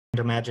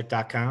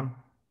OrlandoMagic.com.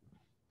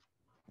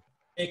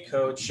 Hey,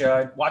 Coach.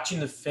 Watching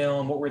the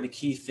film, what were the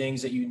key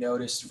things that you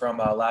noticed from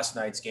last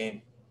night's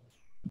game?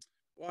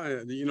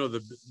 Well,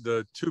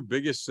 the two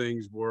biggest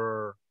things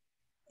were,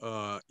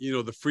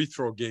 the free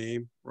throw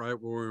game, right,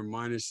 where we were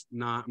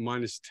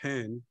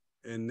 -10,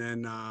 and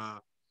then,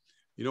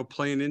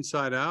 playing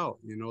inside out.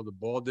 The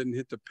ball didn't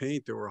hit the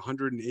paint. There were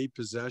 108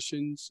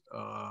 possessions.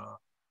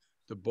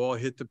 The ball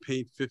hit the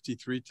paint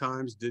 53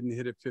 times, didn't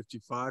hit it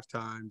 55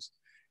 times.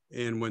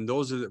 And when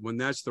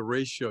that's the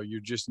ratio, you're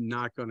just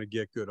not going to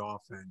get good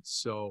offense.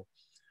 So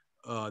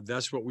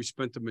that's what we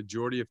spent the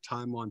majority of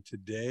time on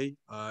today.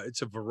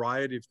 It's a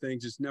variety of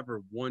things. It's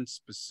never one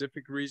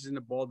specific reason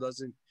the ball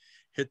doesn't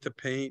hit the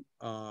paint.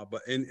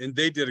 But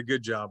they did a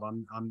good job.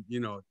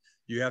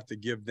 You have to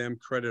give them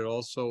credit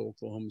also.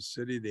 Oklahoma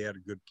City, they had a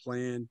good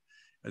plan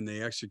and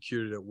they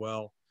executed it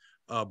well.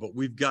 But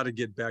we've got to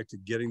get back to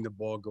getting the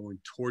ball going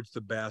towards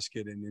the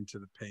basket and into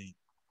the paint.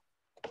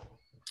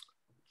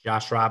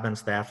 Josh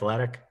Robbins, The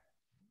Athletic.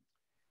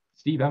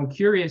 Steve, I'm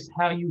curious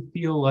how you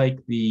feel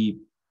like the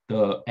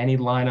any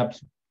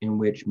lineups in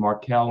which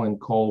Markelle and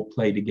Cole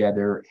play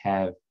together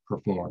have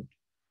performed.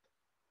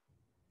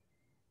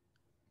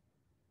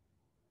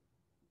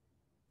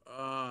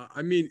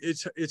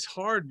 It's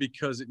hard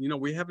because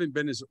we haven't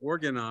been as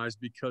organized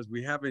because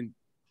we haven't,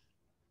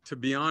 to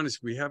be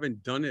honest, we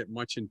haven't done it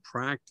much in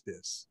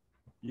practice.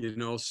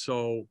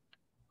 So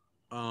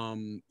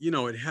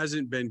it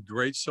hasn't been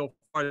great so far.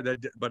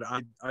 But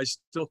I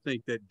still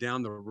think that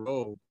down the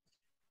road,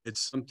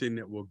 it's something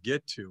that we'll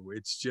get to.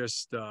 It's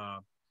just,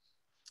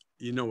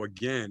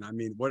 again,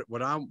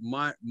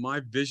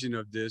 my vision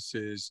of this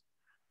is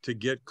to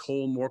get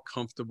Cole more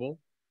comfortable,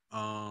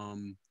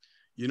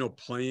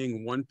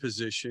 playing one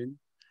position.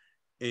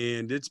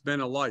 And it's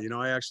been a lot.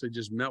 I actually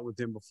just met with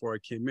him before I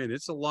came in.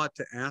 It's a lot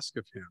to ask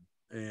of him.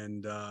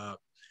 And,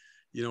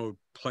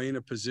 playing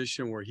a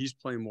position where he's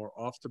playing more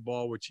off the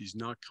ball, which he's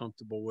not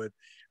comfortable with.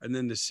 And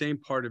then the same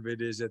part of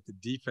it is at the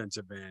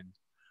defensive end.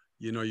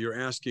 You're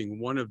asking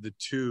one of the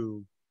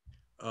two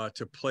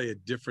to play a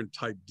different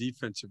type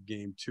defensive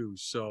game too.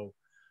 So,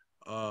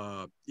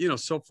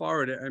 so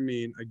far,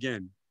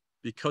 again,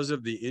 because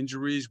of the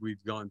injuries,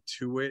 we've gone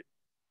to it.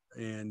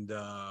 And,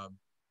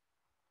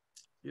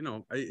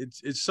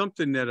 it's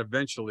something that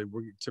eventually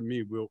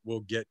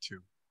we'll get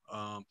to.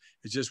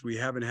 It's just we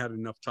haven't had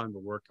enough time to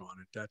work on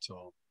it. That's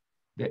all.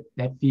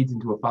 That feeds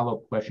into a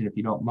follow-up question, if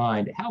you don't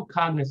mind. How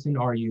cognizant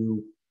are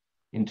you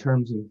in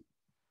terms of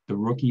the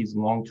rookies'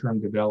 long-term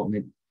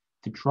development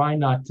to try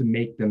not to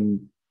make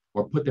them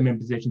or put them in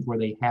positions where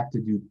they have to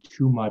do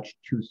too much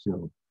too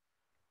soon?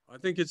 I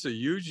think it's a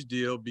huge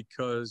deal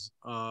because,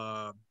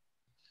 look,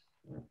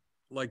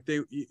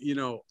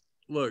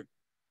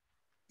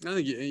 I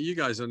think you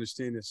guys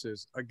understand this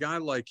is a guy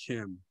like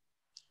him.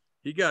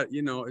 He got,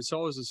 it's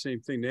always the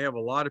same thing. They have a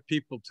lot of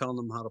people telling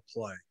them how to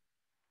play,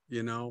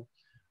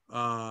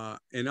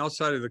 and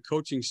outside of the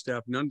coaching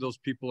staff, none of those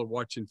people are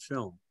watching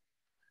film.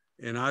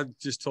 And I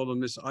just told them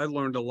this. I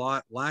learned a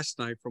lot last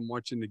night from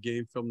watching the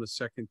game film the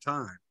second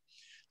time.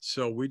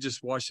 So we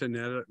just watched an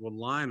edit with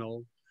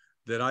Lionel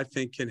that I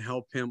think can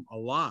help him a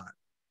lot.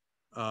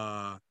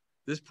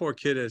 This poor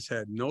kid has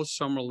had no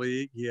summer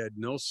league. He had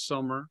no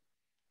summer.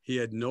 He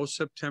had no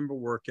September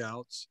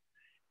workouts.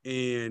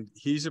 And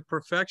he's a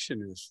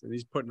perfectionist. And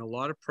he's putting a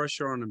lot of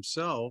pressure on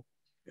himself.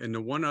 And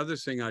the one other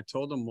thing I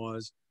told him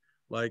was,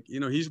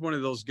 he's one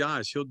of those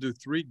guys. He'll do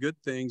 3 good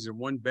things and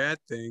 1 bad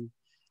thing.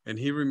 And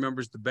he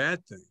remembers the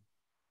bad thing,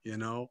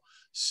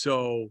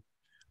 So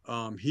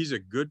he's a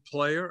good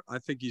player. I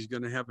think he's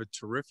going to have a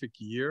terrific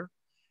year.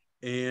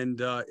 And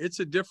it's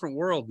a different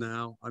world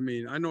now. I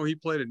know he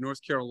played at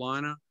North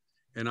Carolina,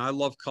 and I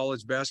love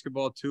college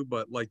basketball too,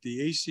 but like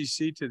the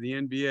ACC to the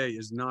NBA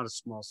is not a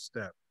small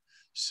step.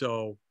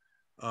 So,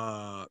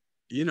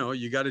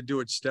 you got to do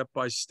it step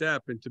by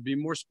step. And to be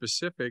more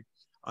specific,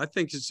 I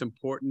think it's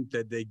important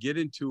that they get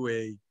into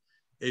a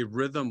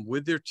rhythm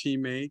with their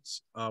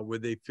teammates where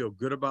they feel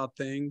good about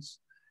things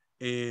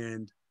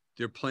and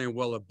they're playing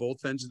well at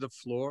both ends of the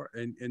floor.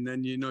 And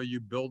then, you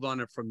build on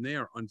it from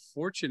there.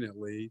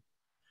 Unfortunately,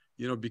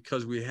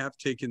 because we have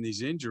taken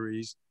these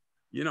injuries,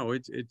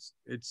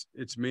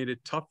 it's made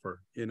it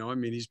tougher.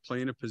 He's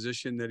playing a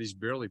position that he's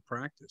barely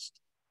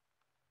practiced.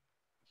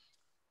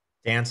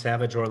 Dan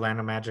Savage,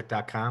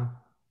 OrlandoMagic.com.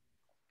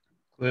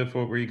 Cliff,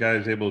 what were you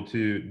guys able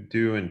to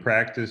do in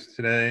practice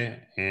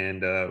today?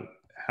 And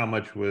how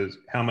much,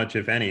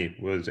 if any,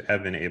 was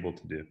Evan able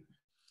to do?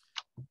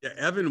 Yeah,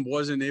 Evan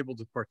wasn't able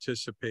to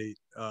participate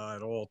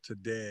at all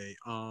today.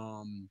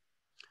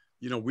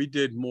 We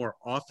did more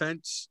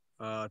offense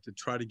to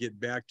try to get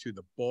back to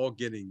the ball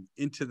getting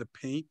into the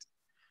paint.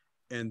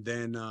 And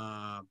then,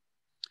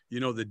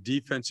 the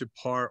defensive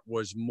part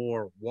was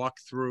more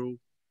walkthrough,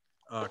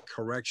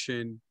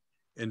 correction,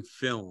 and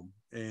film.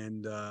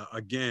 And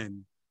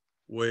again,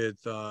 with,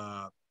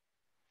 the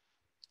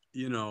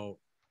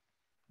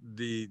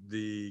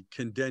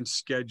condensed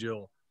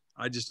schedule,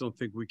 I just don't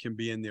think we can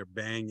be in there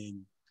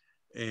banging.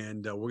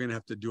 And we're going to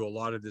have to do a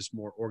lot of this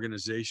more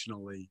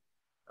organizationally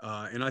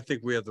And I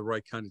think we have the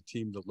right kind of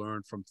team to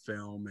learn from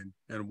film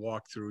and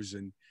walkthroughs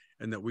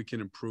and that we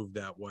can improve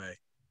that way.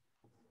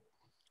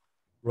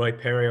 Roy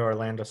Perry,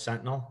 Orlando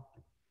Sentinel.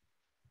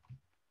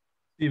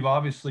 Steve,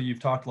 obviously you've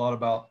talked a lot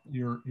about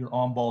your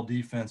on-ball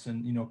defense,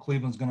 and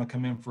Cleveland's going to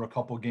come in for a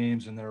couple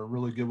games, and they're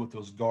really good with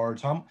those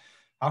guards. How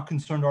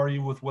concerned are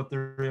you with what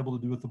they're able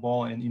to do with the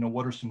ball, and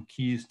what are some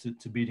keys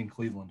to beating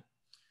Cleveland?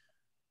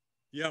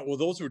 Yeah, well,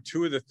 those were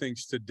two of the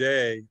things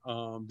today.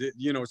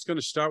 It's going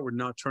to start with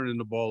not turning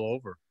the ball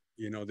over.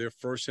 They're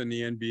first in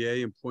the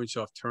NBA in points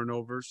off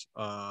turnovers.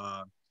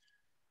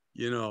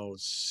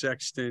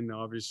 Sexton,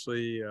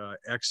 obviously,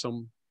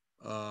 Exum,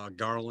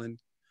 Garland,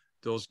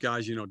 those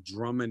guys,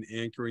 Drummond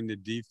anchoring the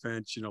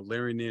defense.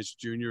 Larry Nance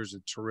Jr. is a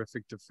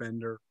terrific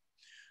defender,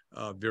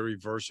 very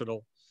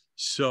versatile.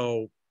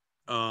 So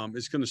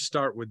it's going to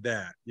start with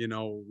that.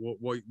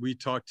 What we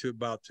talked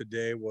about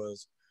today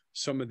was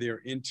some of their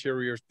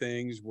interior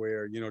things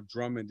where,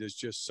 Drummond is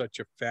just such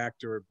a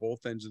factor at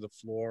both ends of the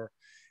floor.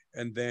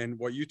 And then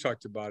what you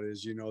talked about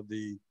is,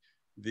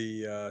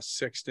 the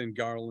Sexton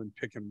Garland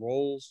pick and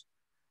rolls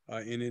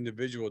in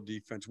individual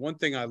defense. One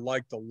thing I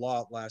liked a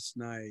lot last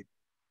night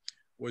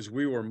was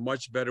we were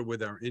much better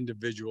with our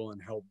individual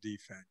and help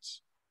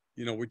defense,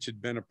 which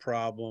had been a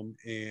problem.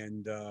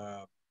 And,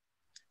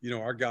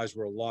 our guys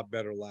were a lot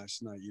better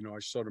last night. I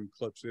showed them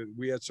clips.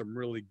 We had some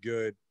really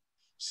good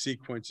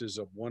sequences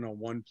of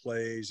one-on-one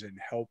plays and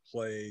help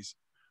plays.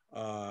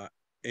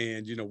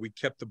 And, we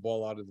kept the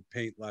ball out of the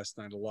paint last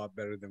night a lot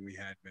better than we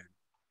had been.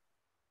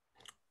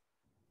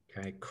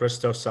 Okay.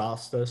 Christo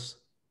Solstice.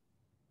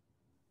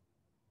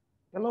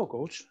 Hello,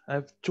 Coach. I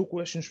have two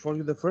questions for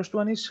you. The first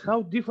one is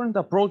how different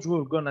approach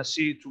we're gonna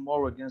see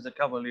tomorrow against the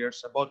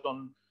Cavaliers about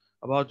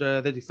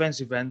the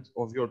defensive end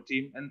of your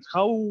team, and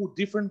how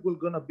different will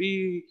gonna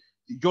be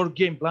your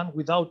game plan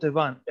without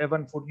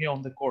Evan Fournier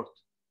on the court.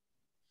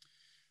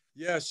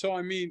 Yeah, so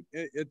I mean,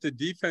 at the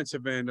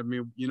defensive end, I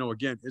mean,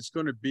 again, it's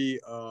going to be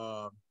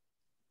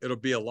it'll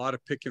be a lot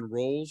of pick and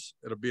rolls.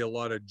 It'll be a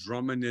lot of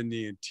drumming in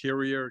the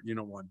interior,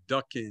 on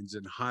duck-ins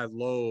and high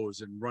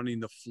lows and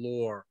running the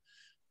floor.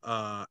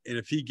 And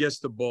if he gets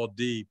the ball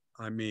deep,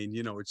 I mean,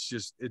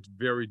 it's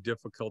very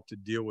difficult to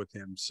deal with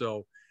him.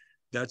 So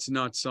that's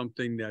not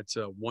something that's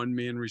a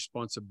one-man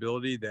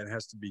responsibility. That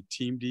has to be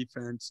team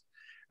defense.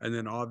 And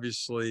then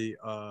obviously,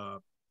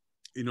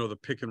 the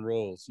pick and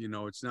rolls,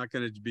 it's not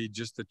going to be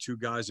just the two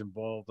guys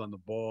involved on the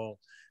ball.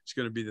 It's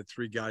going to be the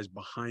three guys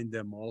behind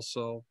them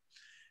also.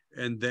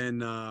 And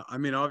then,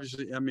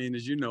 obviously, as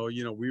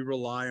we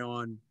rely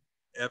on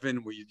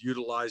Evan. We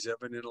utilize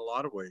Evan in a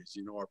lot of ways,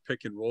 our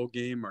pick and roll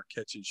game, our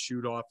catch and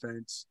shoot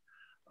offense.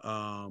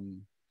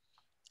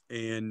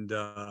 It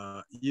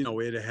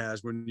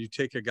has, when you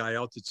take a guy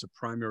out that's a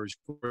primary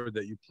scorer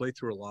that you play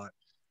through a lot,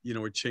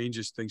 it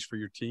changes things for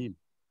your team.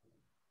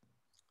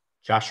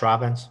 Josh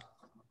Robbins.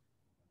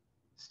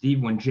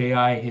 Steve, when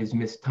J.I. has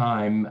missed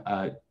time,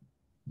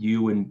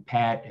 you and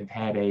Pat have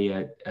had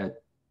a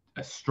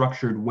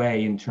structured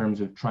way in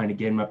terms of trying to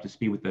get him up to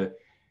speed with the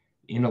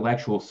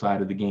intellectual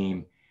side of the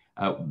game.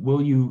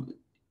 Will you,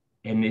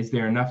 and is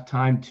there enough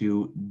time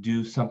to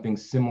do something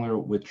similar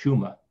with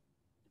Chuma?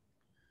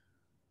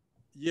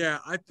 Yeah,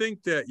 I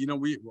think that,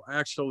 we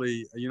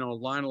actually,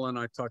 Lionel and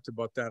I talked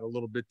about that a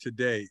little bit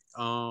today.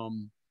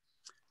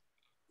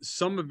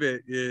 Some of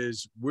it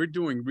is we're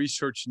doing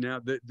research now.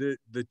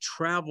 The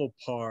travel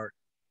part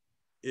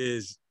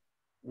is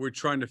we're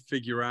trying to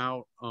figure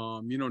out,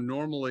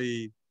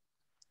 normally,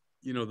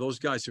 those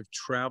guys have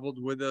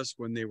traveled with us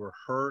when they were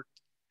hurt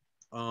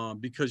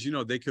because,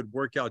 they could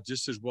work out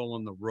just as well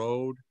on the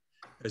road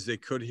as they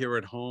could here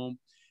at home.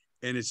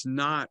 And it's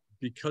not,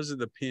 because of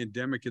the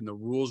pandemic and the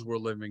rules we're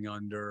living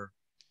under,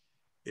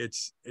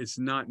 it's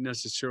not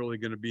necessarily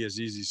going to be as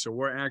easy. So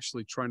we're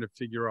actually trying to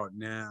figure out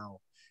now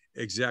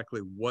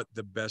exactly what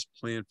the best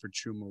plan for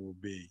Chuma will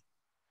be.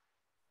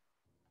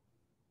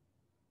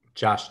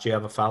 Josh, do you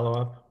have a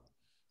follow-up?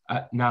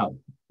 No.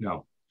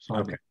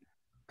 Sorry. Okay.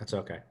 That's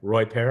okay.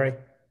 Roy Perry.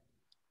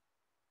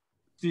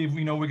 Steve,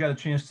 we got a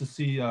chance to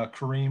see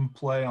Kareem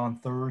play on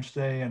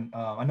Thursday, and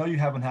I know you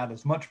haven't had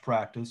as much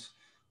practice,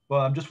 but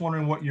I'm just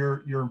wondering what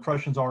your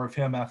impressions are of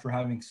him after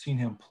having seen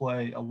him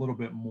play a little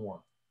bit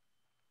more.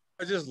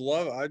 I just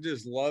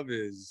love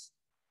his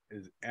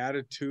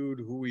attitude,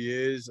 who he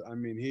is. I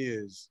mean, he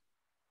is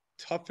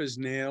tough as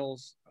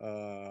nails.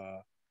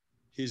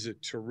 He's a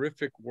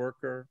terrific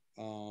worker.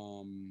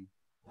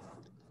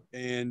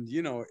 And,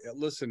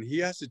 listen, he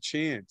has a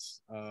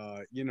chance.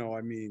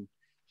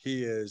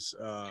 He is,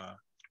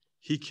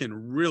 he can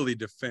really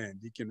defend.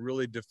 He can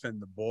really defend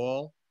the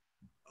ball.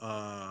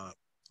 I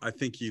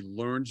think he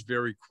learns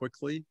very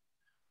quickly.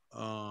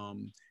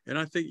 And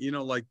I think,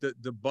 like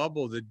the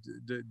bubble,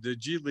 the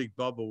G League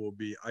bubble will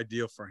be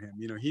ideal for him.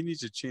 He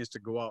needs a chance to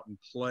go out and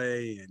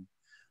play and,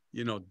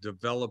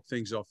 develop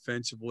things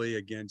offensively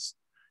against,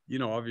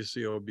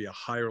 obviously it will be a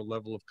higher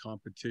level of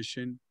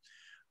competition.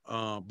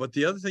 But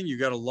the other thing you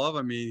got to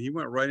love, he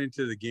went right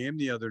into the game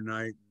the other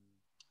night.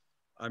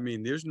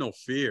 There's no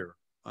fear.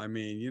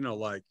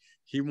 Like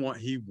he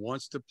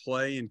wants to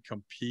play and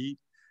compete.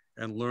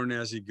 and learn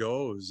as he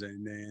goes.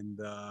 And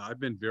I've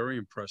been very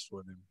impressed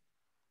with him.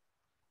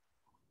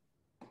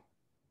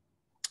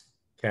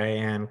 Okay,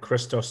 and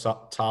Christos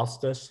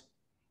Salstis.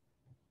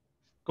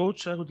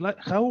 Coach, I would like,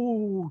 how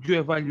do you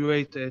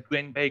evaluate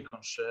Dwayne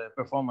Bacon's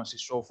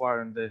performances so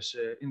far in this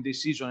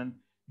season? And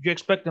do you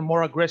expect a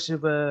more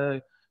aggressive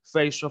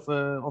face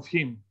of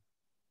him?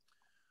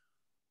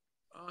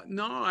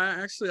 No,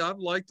 I've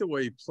liked the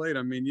way he played.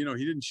 I mean, he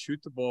didn't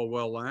shoot the ball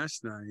well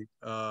last night,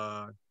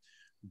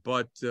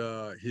 but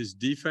his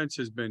defense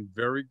has been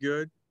very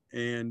good.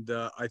 And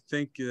I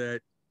think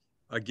that,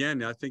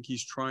 again, I think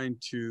he's trying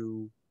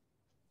to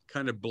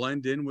kind of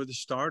blend in with the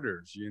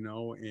starters,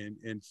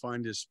 and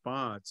find his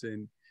spots.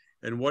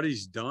 And what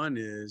he's done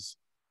is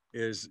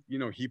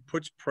he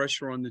puts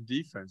pressure on the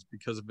defense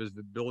because of his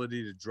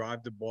ability to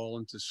drive the ball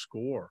and to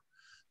score.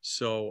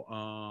 So,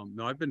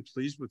 no, I've been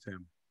pleased with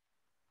him.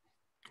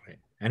 Great.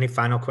 Any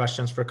final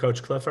questions for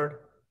Coach Clifford?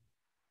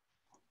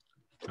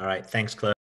 All right. Thanks, Cliff.